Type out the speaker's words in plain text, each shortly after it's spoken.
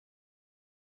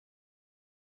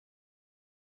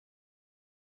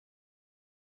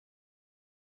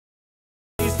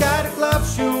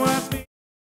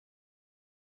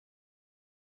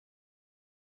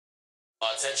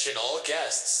Attention all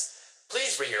guests.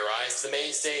 Please bring your eyes to the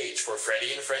main stage for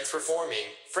Freddy and Friends performing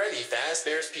Freddy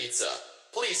Fazbear's Pizza.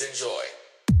 Please enjoy.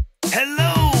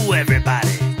 Hello,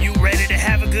 everybody. You ready to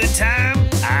have a good time?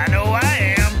 I know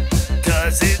I am.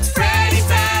 'Cause it's Freddy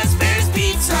Fazbear's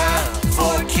Pizza.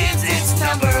 For kids, it's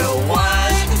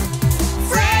 #1.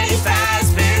 Freddy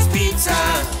Fazbear's Pizza,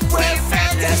 where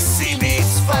fantasy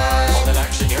meets fun. All that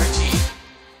action guaranteed.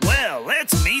 Well,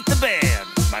 let's meet the band.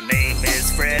 My name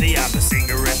is Freddy. I'm the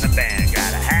singer in the band.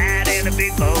 Got a hat and a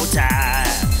big bow tie.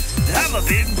 I'm a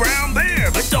big brown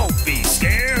bear, but don't be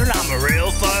scared. I'm a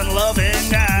real fun-loving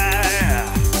guy.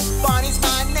 Bonnie's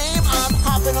my name, I'm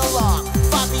hopping along.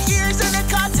 Floppy ears and a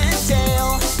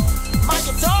cottontail. My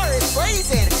guitar is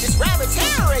blazing, this rabbit's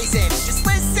hair raising. Just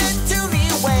listen to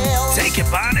me wail. Take it,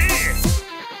 Bonnie.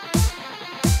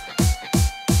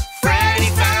 Freddy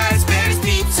Fazbear's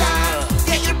Pizza.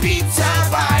 Get your pizza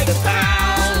by the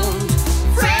pound.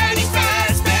 Freddy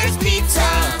Fazbear's Pizza,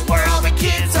 where all the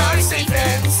kids are safe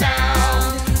and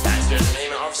sound. Fazbear's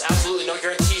Entertainment offers absolutely no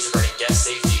guarantees regarding guest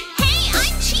safety. Hey,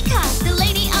 I'm Chica, the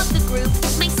lady of the group.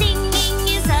 My singing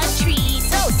is a treat.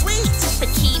 So sweet.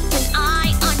 But keep an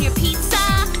eye on your pizza.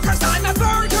 'Cause I'm a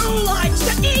bird who likes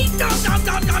to eat. Nom, nom,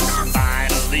 nom, nom, nom.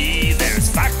 Finally, there's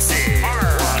Foxy.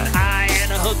 One eye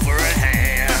and a hook for a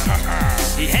hand.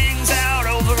 He hangs out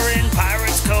over in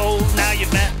Pirates Cove. Now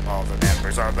you've met all the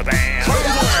members of the band.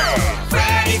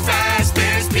 Freddy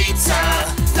Fazbear's Pizza.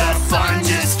 The fun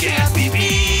just can't be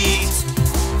beat.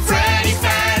 Freddy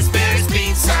Fazbear's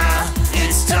Pizza.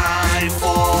 It's time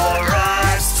for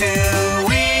us to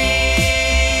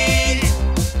eat.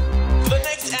 For the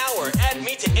next hour, add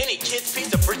meat to any kid's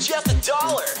pizza for just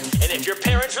 $1. And if your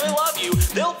parents really love you,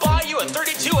 they'll buy you a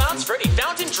 32-ounce Freddy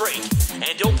fountain drink.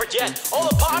 And don't forget, all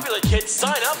the popular kids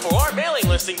sign up for our mailing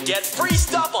list and get free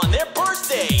stuff on their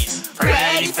birthdays.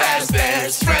 Freddy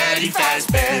Fazbear's, Freddy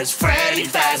Fazbear's, Freddy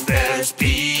Fazbear's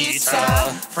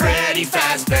Pizza. Freddy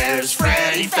Fazbear's,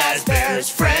 Freddy Fazbear's,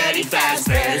 Freddy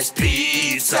Fazbear's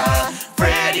Pizza.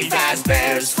 Freddy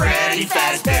Fazbear's, Freddy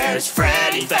Fazbear's,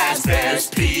 Freddy Fazbear's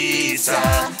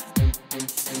Pizza.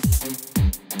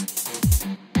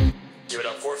 Give it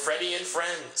up for Freddy and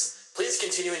Friends. Please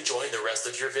continue enjoying the rest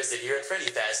of your visit here at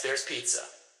Freddy Fazbear's Pizza.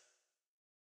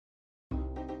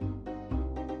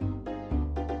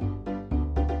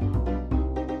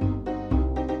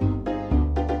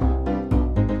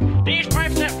 These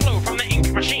pipes that flow from the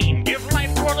ink machine give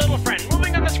life to our little friend.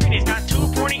 Moving on the screen, he's got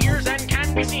 2 pointy ears and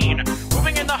can be seen.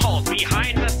 Moving in the halls,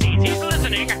 behind the scenes, he's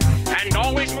listening and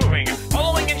always moving,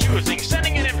 following and choosing,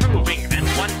 setting and improving. Then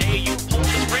one day you pulled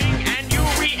the spring and you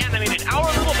reanimated our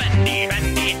little Bendy,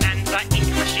 Bendy and the ink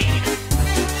machine.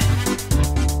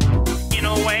 In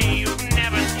a way you've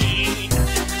never seen.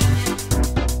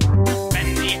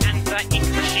 Bendy and the ink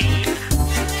machine.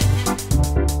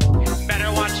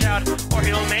 Better watch out or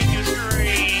he'll make you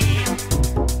scream.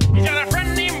 He's got a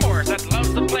friend named Boris that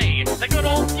loves to play the good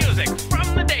old music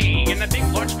from the day in the big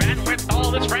large band with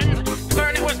all his friends. The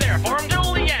clarinet was there for him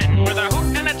till the end with a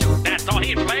hoot and a toot, that's all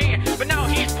he'd play. But now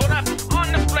he's put up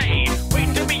on display,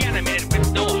 waiting to be animated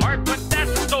with no heart, but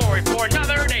that's a story for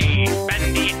another day.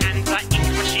 Bendy and the ink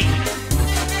machine.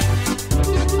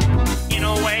 In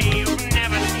a way you've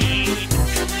never seen.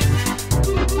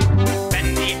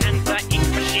 Bendy and the ink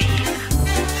machine.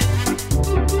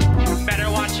 Better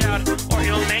watch out or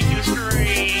he'll make you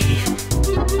scream.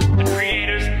 The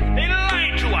creators, they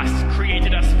lied to us,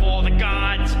 created us for the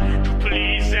gods, to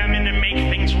please them and to make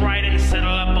things right and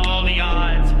settle up all the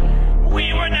odds.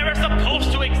 We were never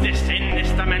supposed to exist in this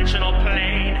dimensional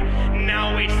plane.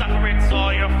 Now we suffer, it's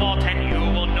all your fault, and you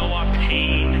will know our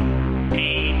pain.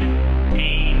 Pain,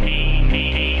 pain, pain,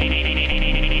 pain,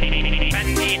 pain.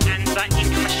 Bendy and the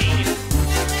ink machine.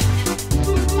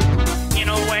 In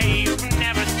a way you've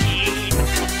never seen.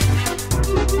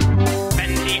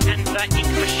 Bendy and the ink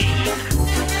machine.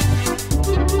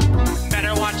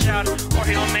 Better watch out or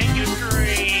he'll make you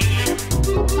scream.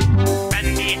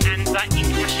 Bendy and the ink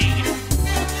machine.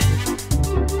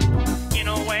 In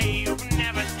a way you've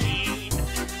never seen.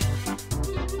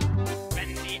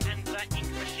 Bendy and the ink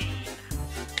machine.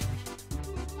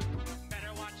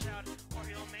 Better watch out or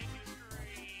he'll make you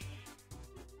scream.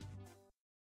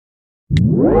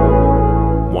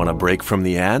 Want a break from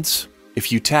the ads?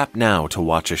 If you tap now to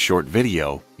watch a short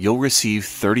video, you'll receive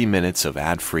 30 minutes of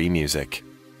ad-free music.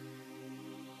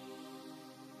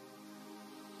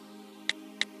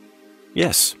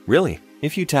 Yes, really.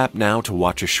 If you tap now to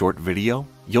watch a short video,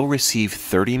 you'll receive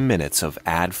 30 minutes of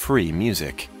ad-free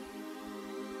music.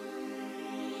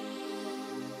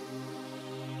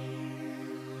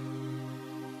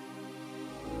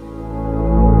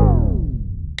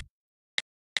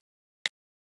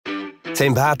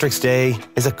 St. Patrick's Day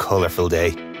is a colourful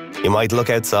day. You might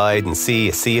look outside and see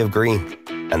a sea of green,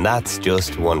 and that's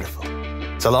just wonderful.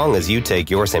 So long as you take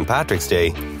your St. Patrick's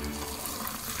Day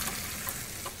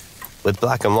with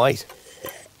black and white.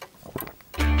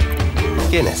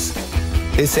 Guinness.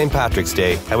 This St. Patrick's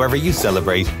Day, however you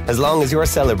celebrate, as long as you're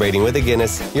celebrating with a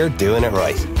Guinness, you're doing it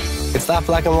right. It's that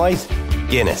black and white.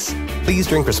 Guinness. Please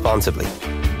drink responsibly.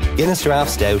 Guinness Draft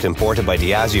Stout imported by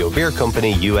Diageo Beer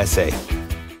Company, USA.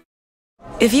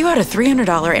 If you had a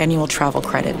 $300 annual travel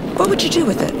credit, what would you do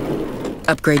with it?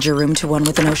 Upgrade your room to one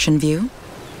with an ocean view?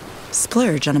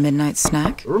 Splurge on a midnight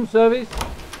snack? Room service?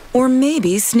 Or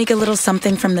maybe sneak a little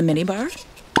something from the minibar?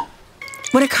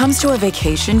 When it comes to a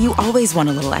vacation, you always want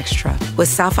a little extra. With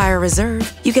Sapphire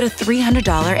Reserve, you get a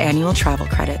 $300 annual travel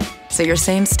credit, so your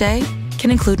same stay can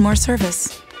include more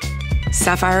service.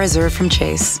 Sapphire Reserve from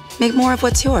Chase. Make more of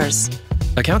what's yours.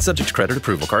 Account subject to credit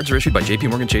approval. Cards are issued by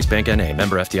JPMorgan Chase Bank N.A.,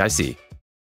 member FDIC.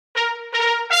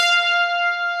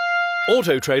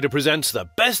 Auto Trader presents the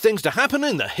best things to happen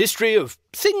in the history of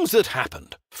things that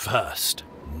happened. First,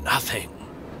 nothing.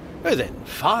 Then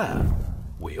fire.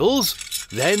 Wheels.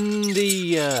 Then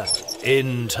the,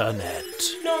 internet.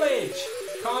 Knowledge!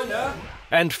 Kinda.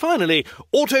 And finally,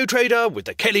 Auto Trader with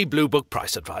the Kelly Blue Book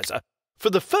Price Advisor. For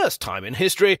the first time in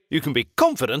history, you can be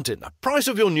confident in the price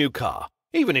of your new car,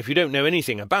 even if you don't know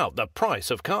anything about the price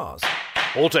of cars.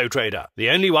 Auto Trader, the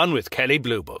only one with Kelly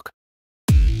Blue Book.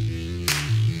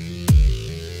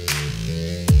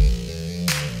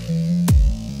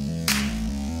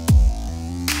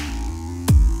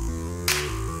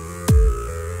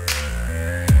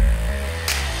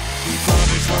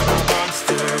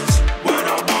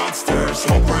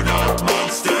 Hope we're not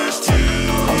monsters to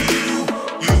you.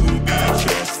 You will be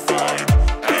just fine,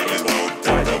 and it won't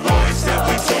die. The lies that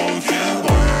we told you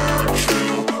weren't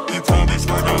true. We promise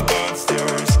we're not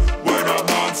monsters. We're not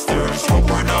monsters. Hope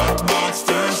we're not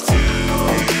monsters to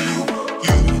you.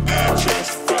 You will be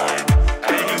just fine,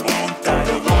 and it won't die.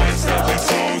 The lies that we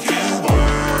told you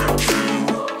weren't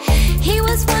true. He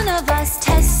was one of us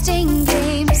testing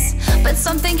games, but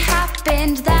something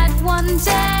happened that one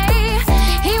day.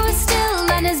 He was still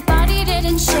and his body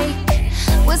didn't shake.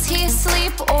 Was he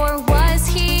asleep or was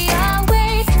he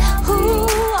awake? Who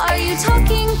are you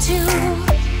talking to?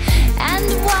 And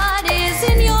what is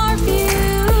in your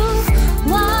view?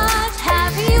 What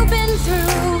have you been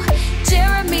through?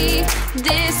 Jeremy,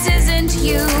 this isn't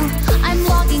you. I'm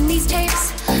logging these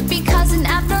tapes because an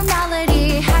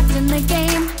abnormality hacked in the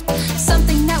game.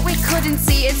 Something that we couldn't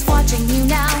see, it's watching you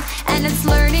now, and it's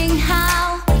learning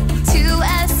how to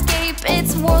escape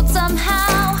its world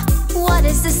somehow. What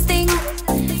is this thing?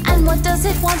 And what does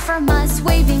it want from us?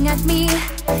 Waving at me.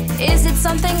 Is it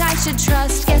something I should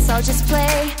trust? Guess I'll just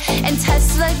play and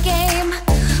test the game,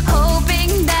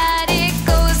 hoping that it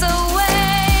goes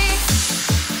away.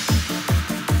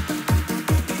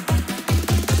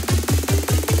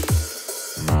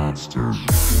 Monster.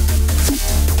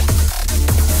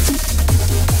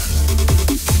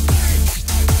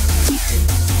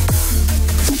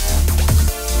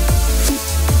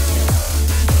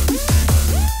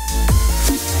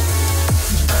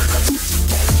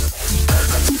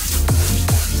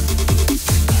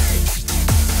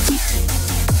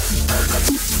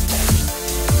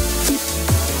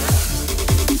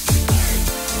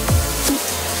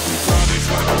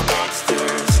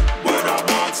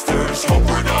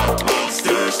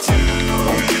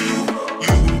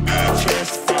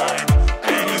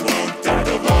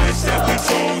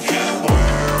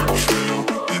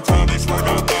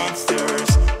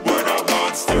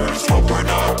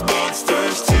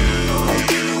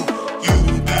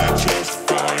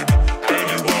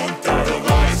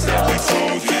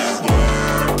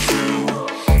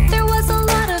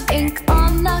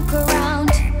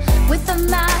 With the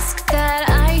mask that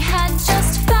I had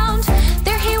just found,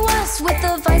 there he was with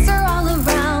the visor